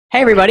Hey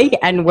everybody,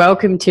 and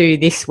welcome to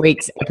this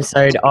week's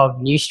episode of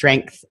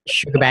NuStrength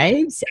Sugar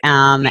Babes.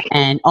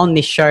 And on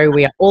this show,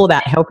 we are all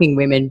about helping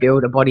women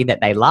build a body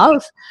that they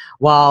love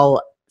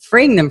while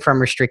freeing them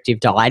from restrictive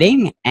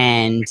dieting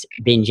and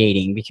binge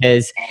eating,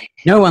 because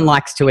no one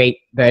likes to eat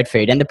bird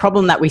food. And the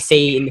problem that we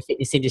see in the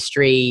fitness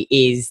industry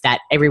is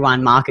that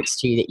everyone markets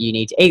to you that you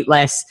need to eat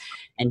less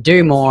and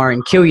do more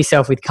and kill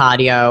yourself with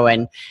cardio.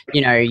 And,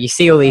 you know, you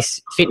see all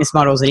these fitness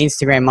models and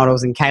Instagram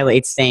models and Kayla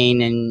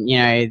Itstein, and, you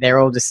know, they're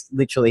all just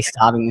literally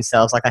starving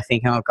themselves. Like, I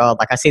think, oh God,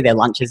 like I see their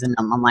lunches and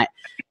I'm like,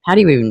 how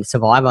do you even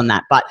survive on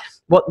that? But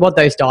what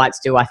those diets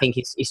do, I think,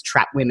 is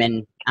trap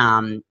women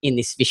in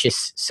this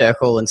vicious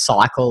circle and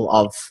cycle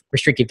of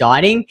restrictive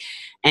dieting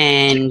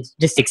and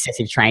just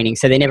excessive training.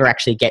 So they never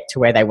actually get to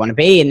where they want to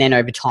be. And then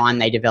over time,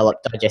 they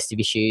develop digestive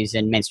issues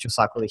and menstrual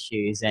cycle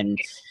issues and,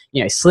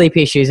 you know, sleep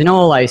issues and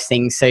all those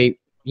things. So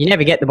you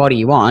never get the body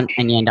you want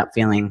and you end up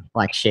feeling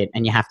like shit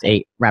and you have to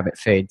eat rabbit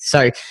food.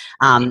 So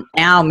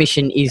our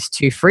mission is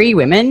to free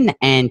women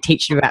and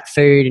teach them about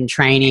food and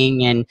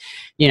training and,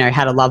 you know,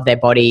 how to love their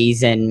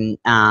bodies and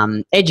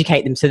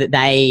educate them so that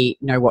they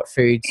know what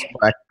foods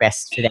work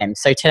best for them.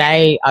 So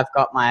today I've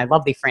got my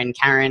lovely friend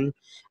Karen.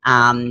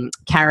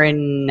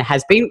 Karen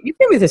you've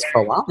been with us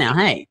for a while now,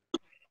 hey?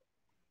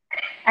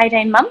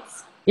 18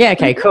 months. Yeah,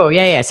 okay, cool.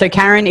 Yeah. So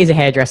Karen is a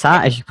hairdresser,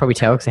 as you can probably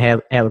tell, because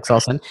her hair looks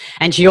awesome.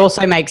 And she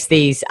also makes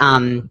these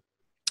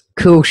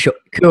cool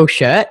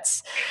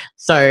shirts.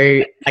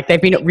 So, like, they've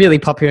been really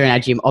popular in our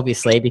gym,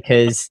 obviously,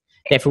 because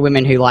they're for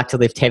women who like to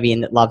lift heavy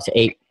and that love to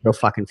eat real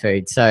fucking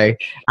food. So,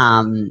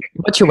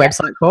 what's your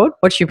website called?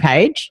 What's your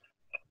page?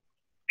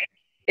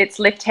 It's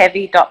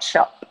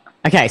liftheavy.shop.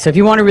 Okay, so if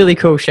you want a really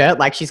cool shirt,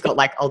 like she's got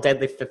like I'll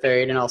deadlift for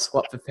food and I'll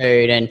squat for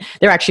food, and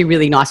they're actually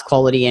really nice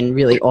quality and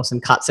really awesome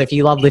cuts. So if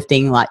you love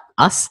lifting like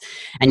us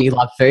and you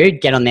love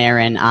food, get on there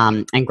and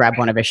grab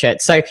one of her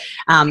shirts. So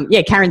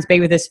yeah, Karen's been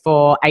with us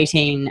for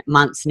 18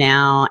 months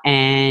now,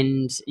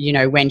 and you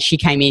know, when she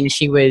came in,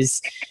 she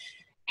was,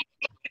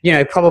 you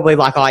know, probably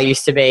like I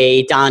used to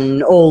be,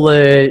 done all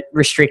the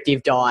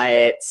restrictive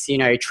diets, you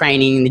know,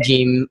 training in the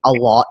gym a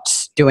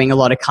lot, doing a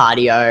lot of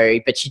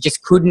cardio, but she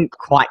just couldn't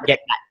quite get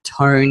that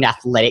toned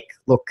athletic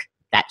look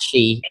that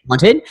she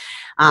wanted.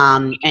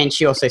 And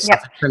she also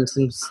suffered from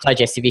some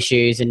digestive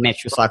issues and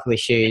menstrual cycle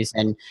issues.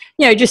 And,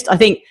 you know, just I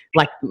think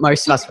like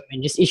most of us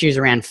women, just issues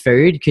around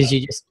food, because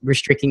you're just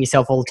restricting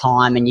yourself all the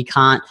time and you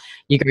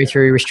go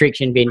through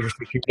restriction binge.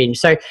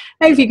 So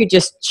maybe if you could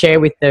just share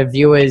with the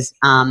viewers,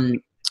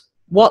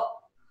 what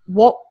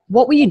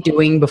were you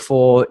doing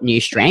before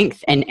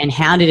NuStrength, and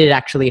how did it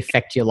actually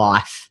affect your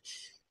life?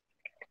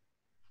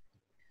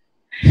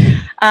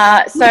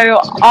 So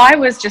I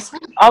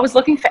was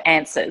looking for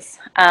answers.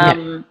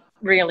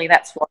 Really,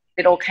 that's what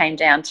it all came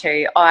down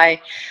to. I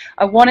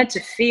wanted to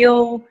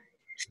feel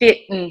fit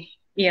and,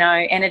 you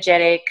know,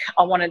 energetic.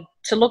 I wanted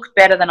to look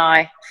better than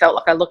I felt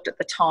like I looked at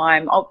the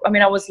time. I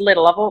mean, I was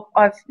little.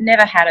 I've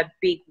never had a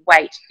big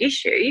weight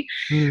issue,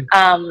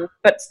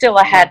 but still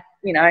I had,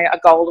 you know, a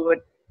goal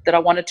that I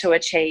wanted to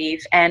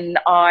achieve, and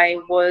I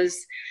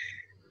was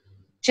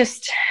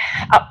just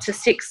up to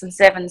 6 and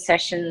 7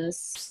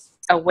 sessions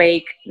a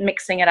week,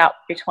 mixing it up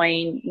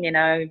between, you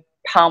know,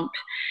 pump,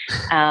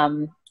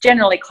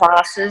 generally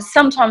classes.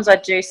 Sometimes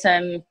I'd do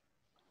some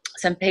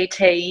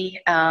PT,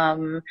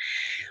 and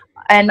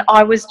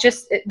I was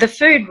just, the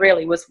food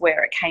really was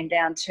where it came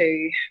down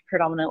to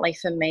predominantly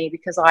for me,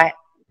 because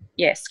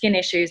skin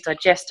issues,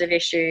 digestive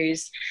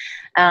issues,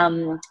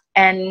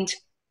 and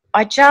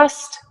I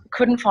just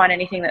couldn't find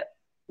anything that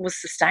was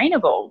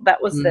sustainable.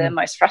 That was the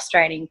most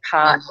frustrating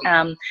part.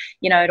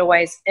 You know, it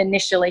always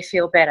initially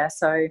feel better.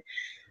 So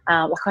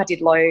like I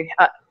did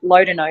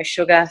low to no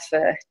sugar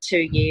for 2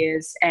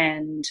 years,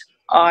 and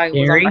I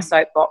was on my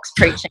soapbox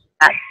preaching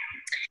that.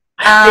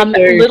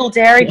 Little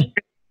dairy,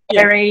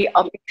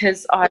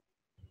 because I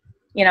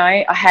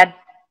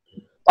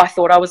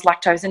thought I was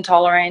lactose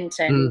intolerant,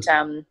 and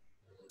you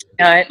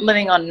know,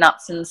 living on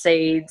nuts and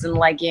seeds and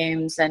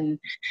legumes, and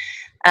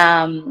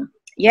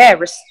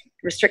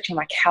restricting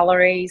my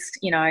calories,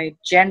 you know,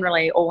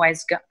 generally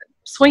always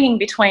swinging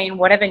between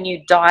whatever new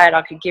diet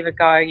I could give a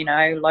go, you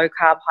know, low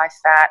carb, high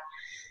fat,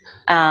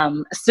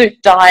 a soup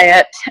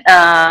diet,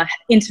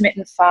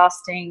 intermittent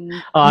fasting,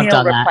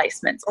 meal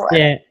replacements.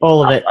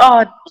 All of it.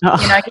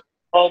 You know,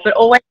 but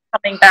always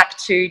coming back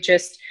to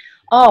just,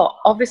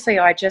 obviously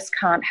I just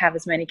can't have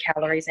as many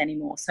calories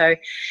anymore. So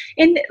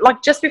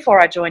just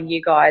before I joined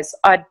you guys,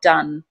 I'd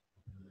done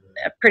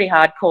a pretty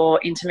hardcore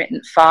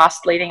intermittent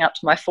fast leading up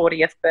to my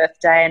 40th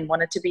birthday, and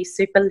wanted to be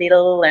super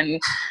little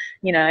and,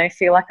 you know,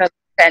 feel like I was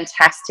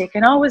fantastic,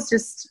 and I was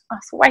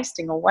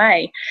wasting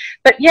away.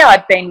 But yeah,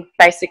 I'd been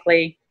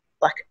basically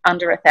like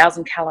under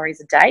 1,000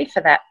 calories a day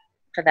for that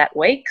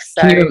week.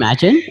 So can you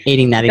imagine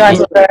eating that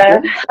again?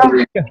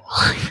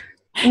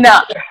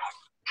 No,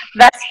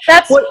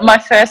 that's my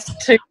first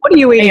two. What are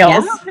you eating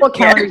now? What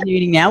calories are you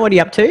eating now? What are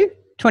you up to?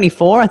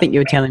 24, I think you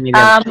were telling me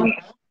that.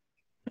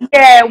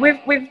 Yeah,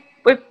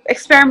 we're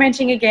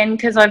experimenting again,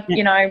 because I've,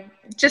 you know,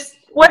 just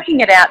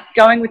working it out,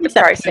 going with the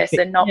process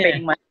and not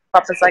beating myself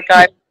up as I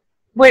go.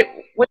 we're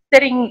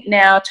sitting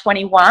now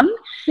 21.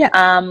 Yeah.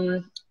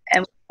 And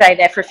we'll stay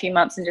there for a few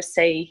months and just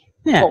see,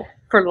 well,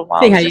 for a little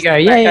while. See how you go.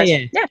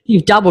 Yeah.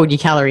 You've doubled your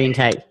calorie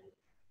intake.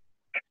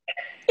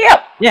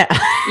 Yep.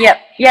 Yeah.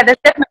 Yeah.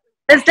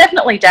 There's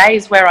definitely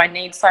days where I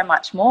need so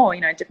much more,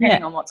 you know,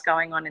 depending on what's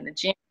going on in the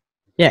gym.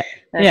 Yeah.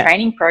 The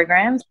training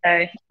programs.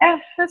 So yeah,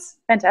 that's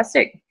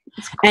fantastic.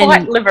 It's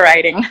quite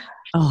liberating.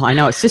 Oh, I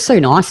know. It's just so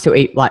nice to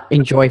eat, like,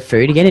 enjoy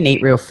food again and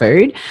eat real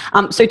food.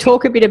 So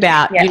talk a bit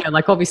about, you know,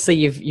 like, obviously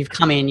you've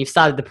come in, you've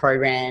started the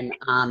program,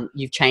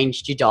 you've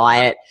changed your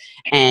diet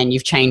and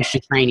you've changed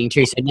your training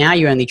too. So now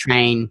you only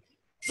train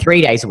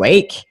 3 days a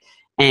week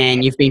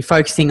and you've been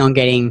focusing on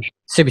getting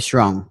super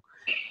strong.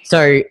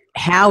 So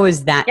how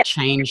has that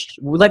changed?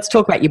 Well, let's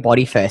talk about your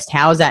body first.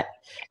 How is that?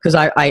 Because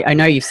I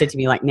know you've said to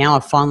me, like, now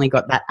I've finally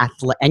got that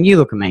athlete, and you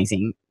look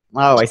amazing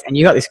always, and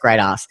you got this great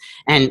ass,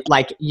 and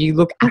like you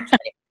look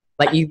athletic,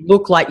 like you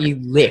look like you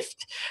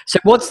lift. So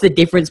what's the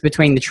difference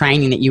between the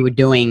training that you were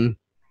doing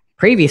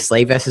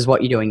previously versus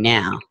what you're doing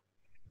now?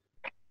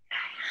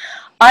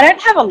 I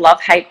don't have a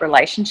love-hate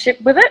relationship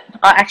with it.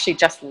 I actually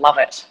just love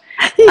it.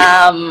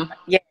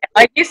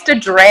 I used to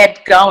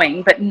dread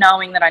going, but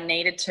knowing that I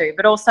needed to,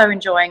 but also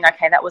enjoying,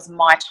 okay, that was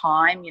my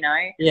time, you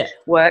know,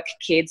 work,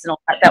 kids and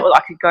all that. That was,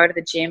 I could go to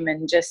the gym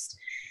and just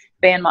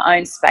be in my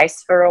own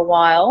space for a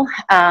while.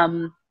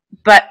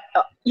 But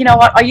you know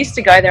what, I used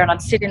to go there and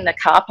I'd sit in the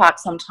car park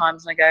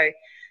sometimes and I go,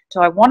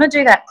 do I want to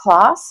do that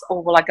class,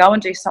 or will I go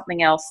and do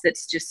something else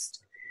that's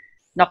just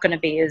not going to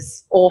be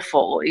as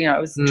awful? You know,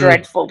 it was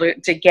dreadful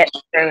to get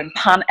through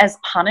and as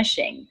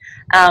punishing.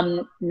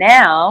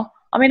 Now,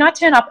 I mean, I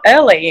turn up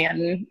early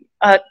and,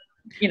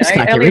 you know,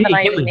 earlier than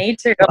I even need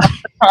to a lot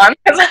of the time.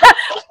 Because,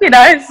 you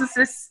know, it's just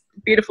this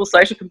beautiful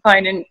social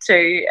component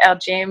to our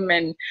gym.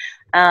 And,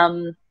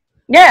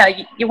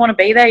 you want to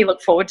be there. You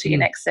look forward to your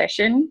next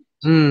session.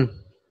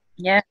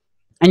 Yeah.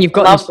 And you've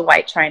love the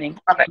weight training.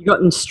 Love it. You've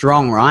gotten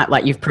strong, right?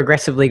 Like, you've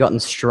progressively gotten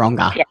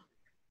stronger.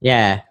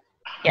 Yeah.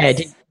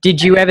 Yes.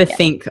 Did you ever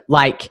think,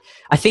 like,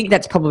 I think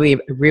that's probably a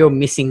real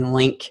missing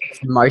link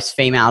for most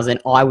females, and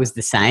I was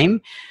the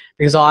same.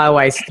 Because I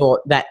always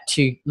thought that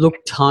to look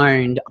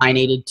toned, I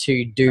needed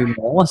to do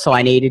more. So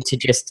I needed to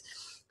just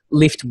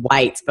lift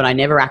weights, but I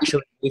never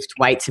actually lift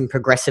weights and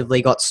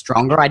progressively got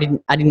stronger. I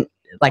didn't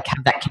like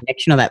have that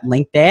connection or that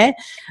link there.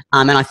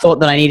 And I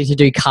thought that I needed to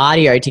do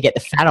cardio to get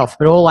the fat off,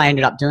 but all I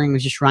ended up doing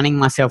was just running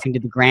myself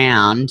into the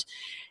ground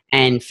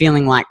and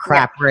feeling like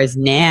crap. Whereas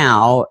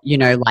now, you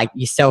know, like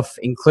yourself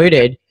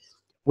included,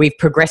 we've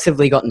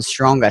progressively gotten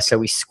stronger. So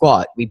we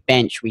squat, we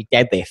bench, we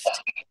deadlift.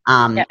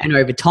 And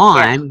over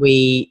time,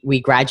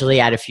 we gradually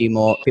add bit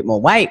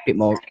more weight, bit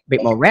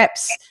more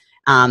reps,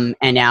 and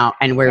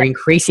we're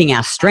increasing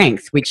our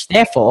strength. Which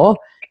therefore,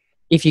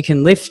 if you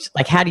can lift,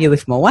 like, how do you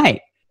lift more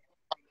weight?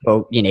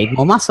 Well, you need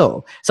more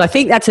muscle. So I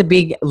think that's a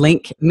big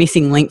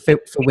missing link for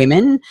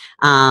women.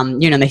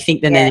 You know, they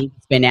think that they need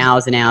to spend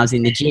hours and hours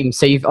in the gym.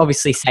 So you've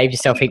obviously saved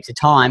yourself heaps of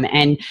time.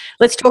 And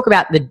let's talk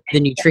about the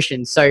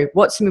nutrition. So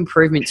what's some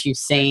improvements you've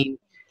seen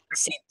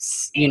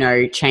since, you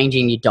know,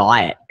 changing your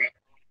diet?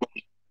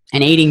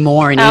 And eating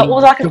more and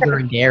eating sugar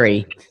and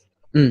dairy.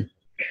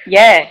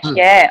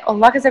 Yeah. Well,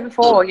 like I said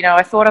before, you know,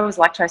 I thought I was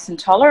lactose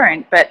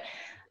intolerant, but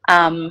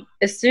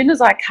as soon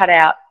as I cut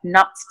out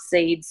nuts,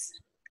 seeds,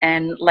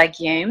 and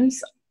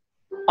legumes,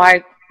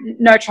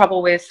 no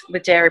trouble with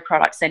dairy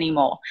products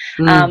anymore.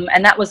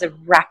 And that was a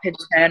rapid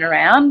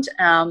turnaround.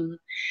 And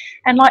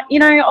like, you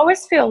know, I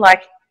always feel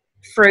like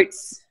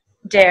fruits,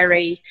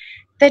 dairy,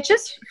 they're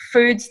just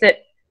foods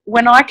that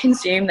when I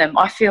consume them,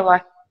 I feel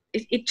like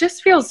it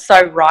just feels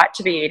so right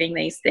to be eating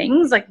these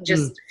things. Like,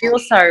 just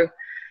feels so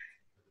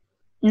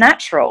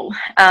natural.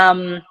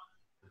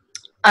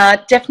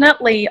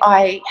 Definitely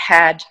I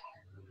had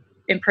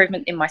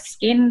improvement in my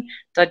skin,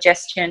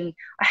 digestion.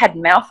 I had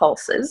mouth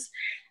ulcers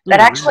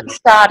that actually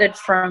started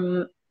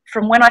from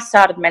when I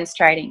started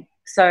menstruating.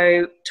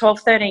 So 12,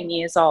 13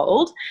 years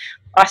old,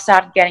 I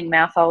started getting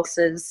mouth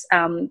ulcers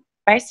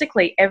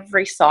basically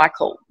every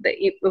cycle.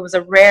 It was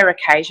a rare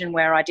occasion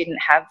where I didn't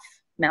have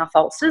mouth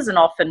ulcers, and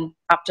often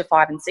up to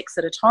 5 and 6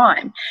 at a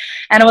time.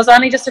 And it was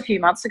only just a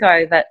few months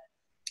ago that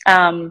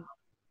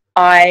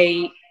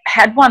I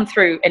had one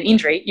through an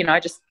injury, you know,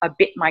 just I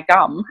bit my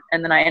gum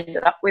and then I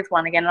ended up with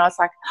one again. And I was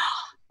like,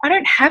 I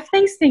don't have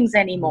these things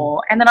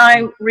anymore. And then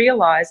I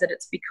realized that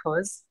it's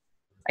because,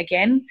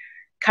 again,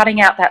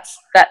 cutting out that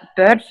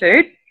bird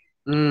food,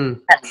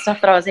 that stuff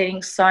that I was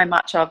eating so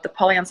much of, the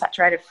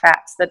polyunsaturated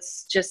fats,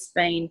 that's just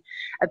been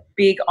a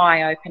big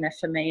eye-opener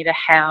for me to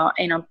how,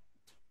 you know, I'm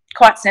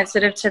quite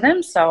sensitive to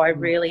them. So I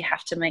really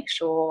have to make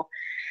sure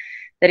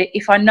that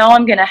if I know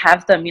I'm going to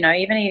have them, you know,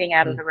 even eating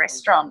out of the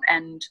restaurant,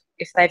 and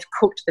if they've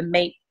cooked the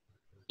meat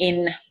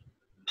in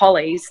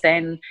polys,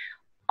 then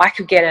I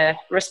could get a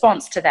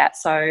response to that.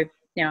 So,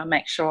 you know,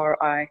 make sure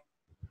I'm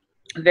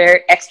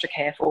very extra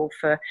careful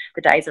for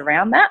the days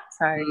around that.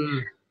 So,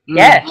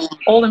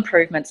 all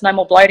improvements. No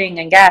more bloating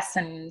and gas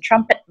and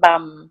trumpet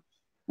bum.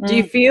 Do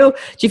you feel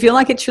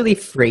like it's really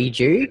freed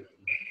you?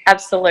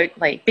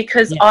 Absolutely,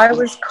 because I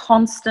was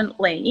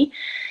constantly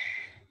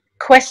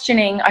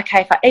questioning,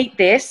 okay, if I eat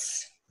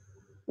this,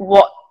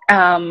 what,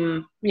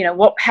 you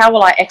know, how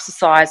will I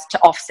exercise to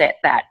offset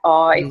that?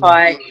 Or if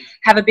I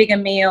have a bigger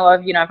meal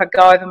of, you know, if I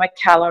go over my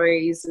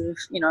calories and,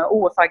 you know,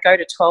 oh, if I go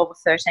to 12 or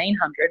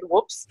 1300,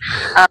 whoops,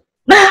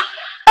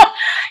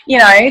 you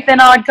know, then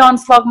I'd go and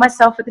slog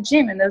myself at the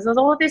gym. And there's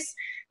all this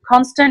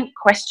constant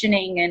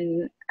questioning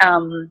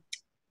and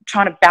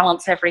trying to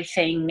balance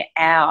everything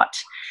out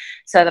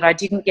so that I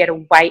didn't get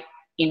a weight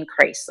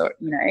increase, or,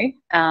 you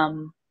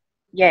know,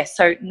 yeah,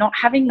 so not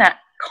having that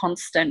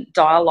constant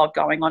dialogue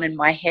going on in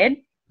my head,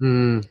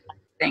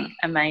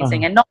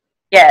 amazing. And not,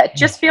 yeah,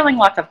 just feeling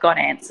like I've got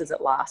answers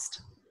at last.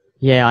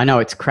 Yeah, I know,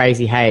 it's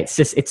crazy. Hey, it's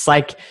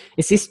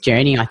this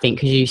journey, I think,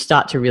 because you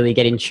start to really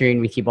get in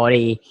tune with your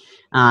body,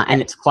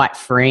 and it's quite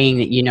freeing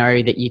that you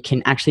know that you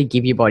can actually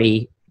give your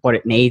body what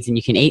it needs, and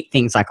you can eat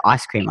things like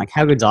ice cream. Like,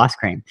 how good's ice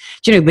cream?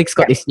 Do you know Lick's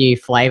got this new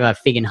flavour,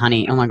 fig and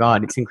honey? Oh my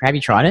God, it's incredible. Have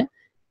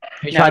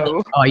you tried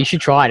it? Oh, you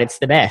should try it. It's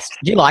the best.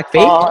 Do you like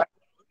fig? Oh,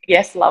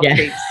 yes, love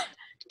figs.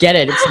 Get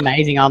it. It's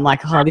amazing. I'm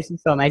like, oh, this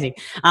is so amazing.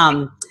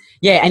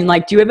 Yeah, and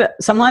like, do you ever,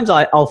 sometimes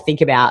I'll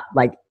think about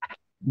like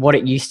what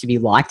it used to be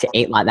like to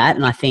eat like that,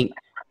 and I think,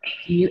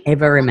 can you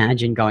ever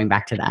imagine going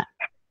back to that?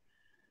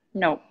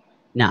 No.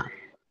 No.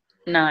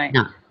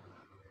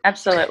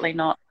 Absolutely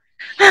not.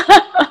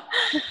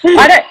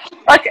 I don't,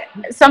 like,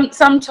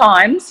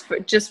 sometimes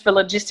just for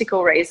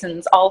logistical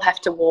reasons, I'll have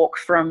to walk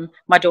from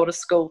my daughter's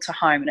school to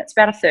home, and it's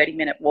about a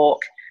 30-minute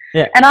walk.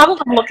 Yeah. And other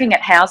than looking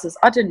at houses,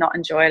 I did not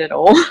enjoy it at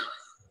all.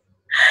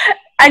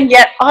 And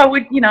yet I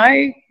would, you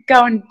know,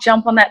 go and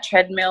jump on that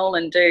treadmill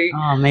and do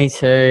me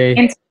too.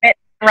 intermittent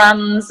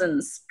runs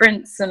and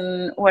sprints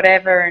and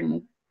whatever.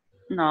 And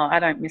no, I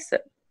don't miss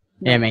it.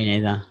 No. Yeah, me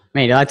neither.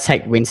 I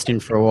take Winston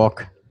for a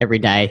walk every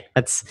day.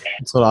 That's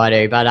what I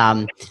do.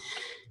 But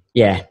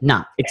yeah,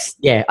 no,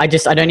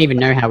 I don't even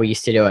know how we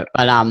used to do it.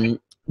 But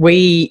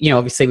we, you know,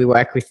 obviously we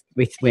work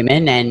with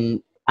women,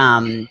 and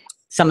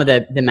some of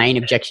the main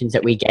objections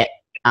that we get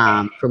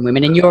from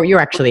women, and you're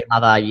actually a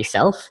mother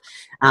yourself,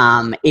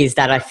 is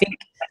that I think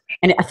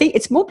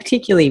it's more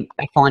particularly,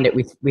 I find it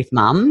with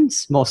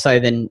mums more so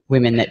than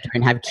women that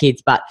don't have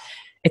kids, but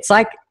it's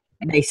like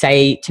they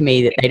say to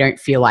me that they don't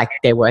feel like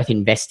they're worth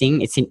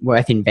investing. It's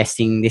worth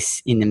investing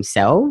this in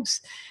themselves.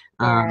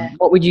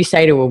 What would you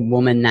say to a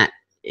woman that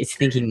is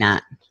thinking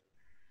that?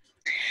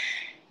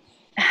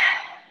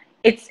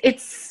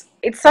 It's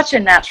such a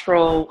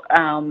natural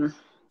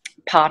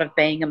part of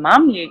being a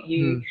mum.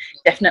 You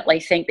definitely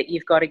think that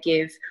you've got to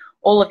give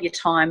all of your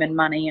time and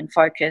money and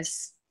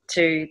focus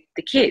to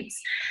the kids.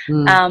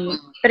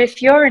 But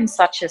if you're in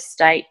such a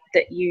state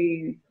that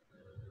you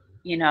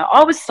know,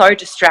 I was so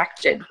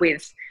distracted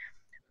with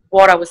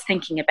what I was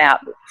thinking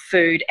about,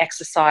 food,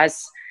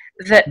 exercise,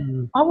 that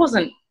I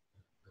wasn't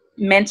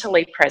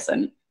mentally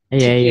present to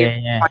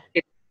give my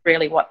kids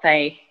really what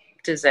they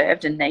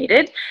deserved and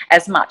needed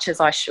as much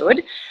as I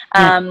should.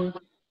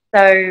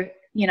 So,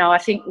 you know, I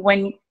think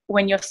when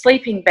you're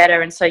sleeping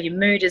better, and so your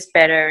mood is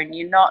better, and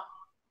you're not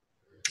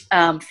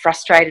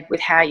frustrated with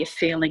how you're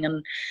feeling,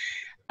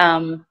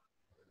 and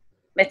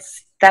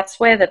that's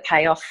where the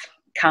payoff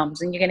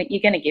comes, and you're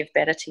gonna give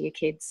better to your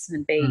kids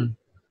and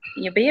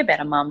you'll be a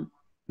better mum.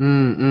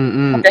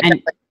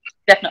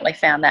 Definitely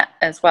found that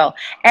as well.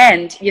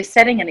 And you're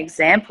setting an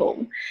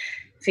example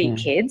for your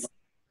kids,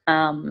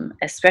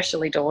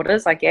 especially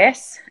daughters, I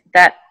guess,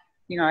 that,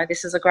 you know,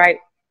 this is a great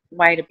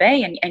way to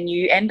be, and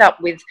you end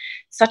up with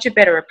such a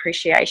better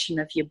appreciation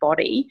of your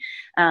body,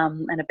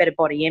 and a better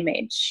body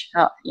image,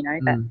 you know,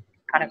 that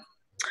kind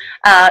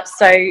of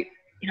so, you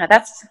know,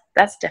 that's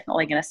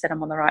definitely going to set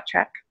them on the right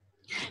track.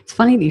 It's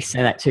funny that you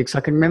say that too, because I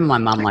can remember my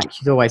mum, like,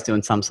 she's always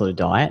doing some sort of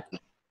diet.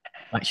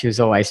 Like, she was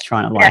always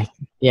trying to, like,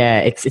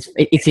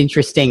 it's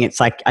interesting. It's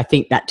like, I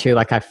think that too,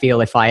 like, I feel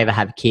if I ever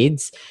have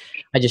kids,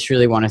 I just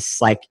really want to,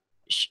 like,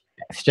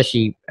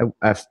 especially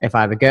if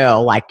I have a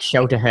girl, like,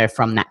 shelter her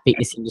from that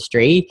fitness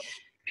industry,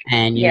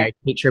 and, you know,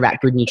 teach her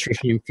about good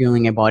nutrition and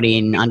fueling her body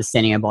and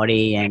understanding her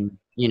body, and,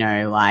 you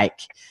know, like,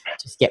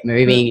 just get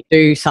moving,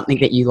 do something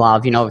that you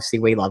love. You know, obviously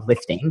we love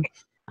lifting.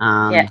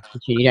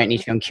 You don't need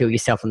to go and kill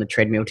yourself on the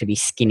treadmill to be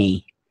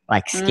skinny,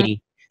 like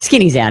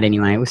skinny's out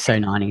anyway. It was so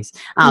 90s.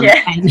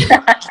 And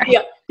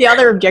the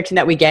other objection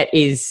that we get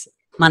is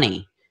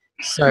money.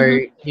 So,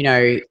 you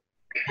know,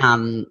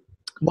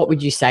 what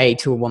would you say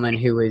to a woman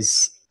who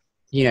was,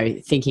 you know,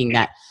 thinking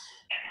that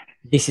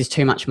this is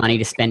too much money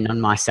to spend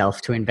on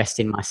myself, to invest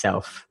in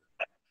myself?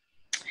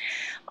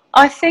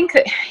 I think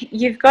that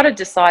you've got to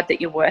decide that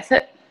you're worth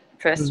it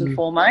first and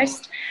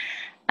foremost,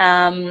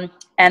 and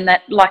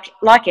that,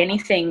 like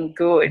anything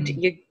good,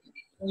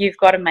 you've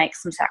got to make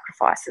some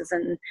sacrifices,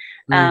 and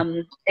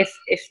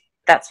if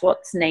that's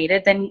what's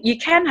needed, then you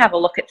can have a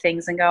look at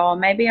things and go, oh,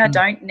 maybe I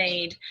don't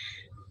need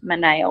my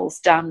nails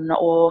done,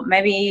 or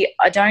maybe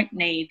I don't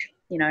need,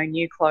 you know,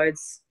 new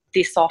clothes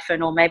this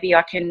often, or maybe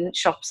I can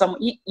shop somewhere.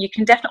 You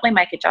can definitely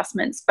make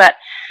adjustments, but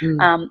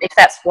if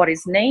that's what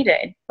is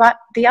needed. But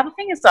the other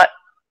thing is that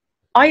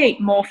I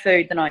eat more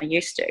food than I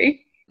used to,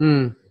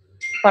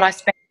 but I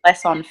spend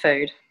less on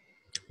food.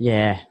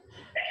 Yeah.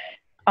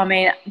 I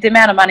mean, the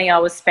amount of money I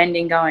was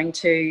spending going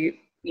to,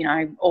 you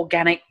know,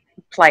 organic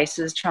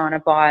places, trying to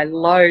buy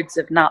loads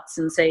of nuts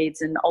and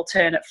seeds and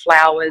alternate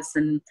flours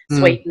and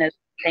sweeteners,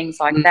 things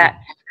like that.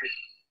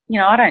 You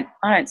know, I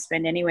don't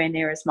spend anywhere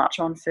near as much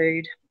on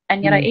food,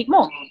 and yet I eat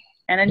more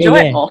and enjoy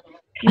it more.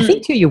 I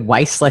think too, you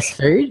waste less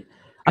food.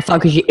 I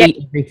find because you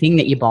eat everything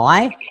that you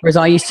buy, whereas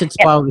I used to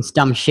spoil this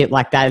dumb shit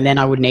like that, and then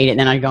I wouldn't eat it, and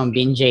then I'd go and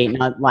binge eat,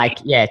 and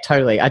I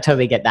totally, I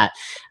totally get that.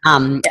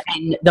 And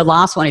the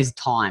last one is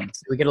time.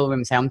 So we get all of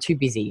them say, I'm too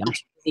busy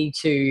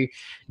to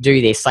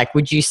do this. Like,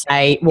 would you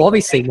say, well,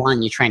 obviously,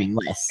 one, you're training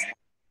less,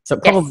 so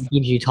it probably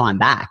gives you time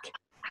back.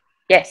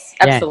 Yes,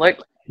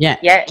 absolutely. Yeah.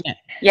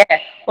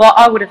 Well,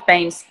 I would have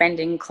been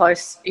spending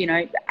close, you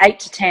know, 8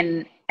 to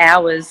 10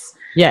 hours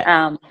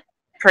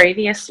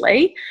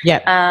previously.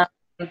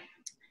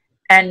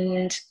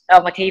 And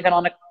like even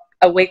on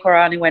a week where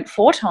I only went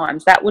 4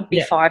 times, that would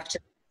be 5 to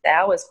 6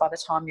 hours by the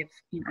time you've,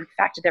 you know,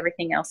 factored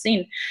everything else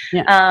in.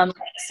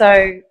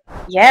 So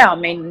yeah, I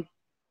mean,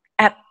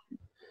 at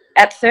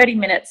 30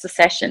 minutes a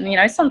session, you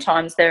know,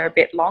 sometimes they're a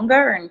bit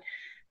longer,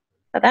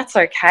 but that's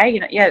okay.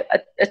 You know,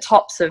 a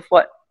tops of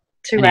what,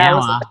 2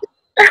 hours.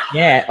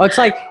 Yeah, well, it's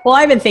like, well,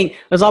 I even think,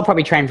 because I'll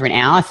probably train for an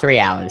hour, 3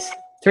 hours.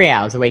 3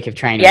 hours a week of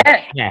training.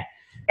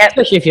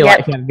 Especially if you like,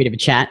 if you have a bit of a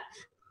chat.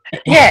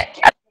 Yeah,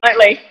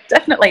 absolutely,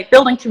 definitely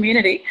building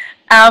community.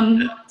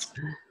 I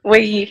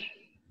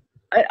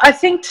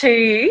think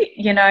too,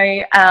 you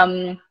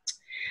know,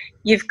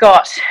 you've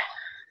got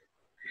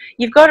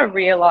to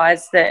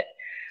realise that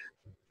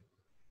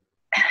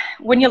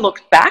when you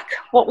look back,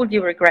 what would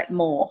you regret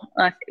more?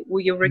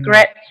 Will you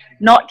regret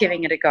not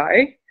giving it a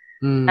go?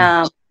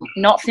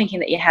 Not thinking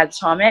that you had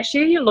time.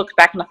 Actually, you look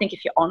back, and I think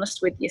if you're honest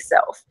with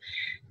yourself,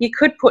 you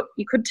could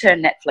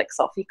turn Netflix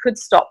off. You could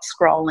stop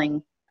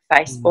scrolling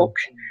Facebook,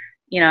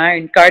 you know,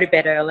 and go to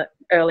bed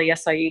earlier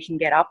so you can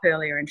get up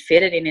earlier and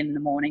fit it in the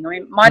morning. I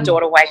mean, my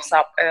daughter wakes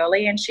up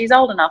early, and she's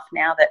old enough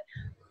now that,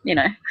 you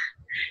know,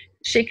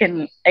 she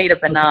can eat a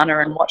banana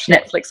and watch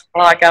Netflix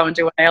while I go and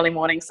do an early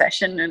morning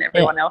session and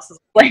everyone else is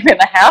asleep in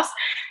the house.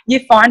 You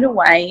find a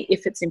way,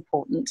 if it's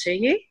important to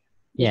you,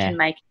 you can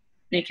make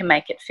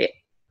it fit.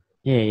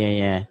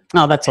 Yeah.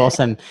 Oh, that's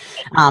awesome.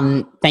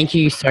 Thank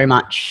you so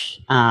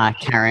much,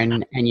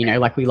 Karen. And, you know,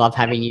 like, we love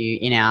having you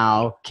in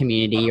our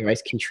community. You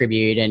always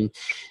contribute, and,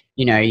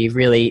 you know, you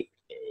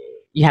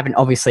haven't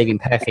obviously been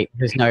perfect,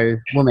 because no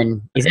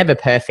woman is ever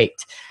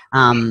perfect.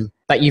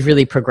 But you've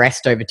really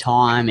progressed over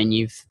time, and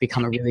you've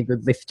become a really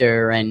good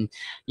lifter, and,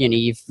 you know,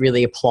 you've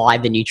really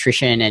applied the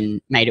nutrition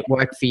and made it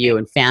work for you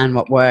and found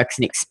what works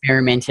and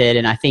experimented.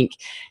 And I think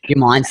your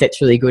mindset's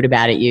really good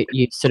about it.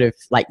 You sort of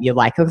like, you're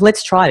like, oh,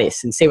 let's try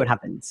this and see what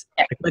happens.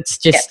 Like, let's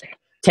just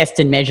test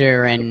and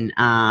measure. And,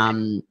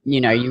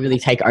 you know, you really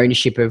take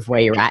ownership of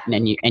where you're at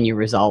and your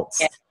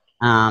results.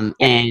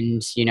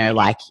 And, you know,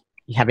 like,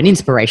 you have an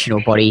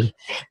inspirational body,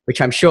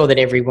 which I'm sure that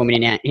every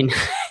woman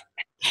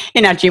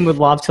in our gym would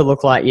love to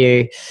look like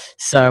you.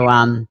 So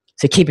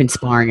so keep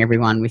inspiring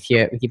everyone with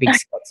your big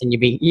squats and your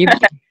big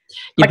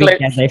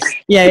deadlifts.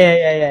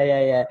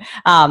 Yeah.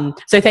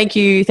 So thank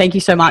you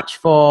so much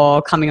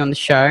for coming on the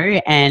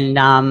show, and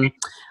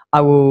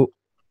I will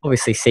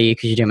obviously see you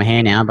because you're doing my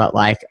hair now, but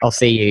like, I'll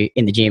see you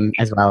in the gym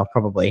as well,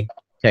 probably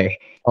too.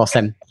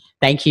 Awesome.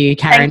 Thank you,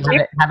 Karen.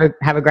 Thank you.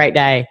 Have a great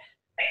day.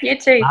 You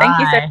too. Bye. Thank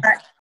you so much.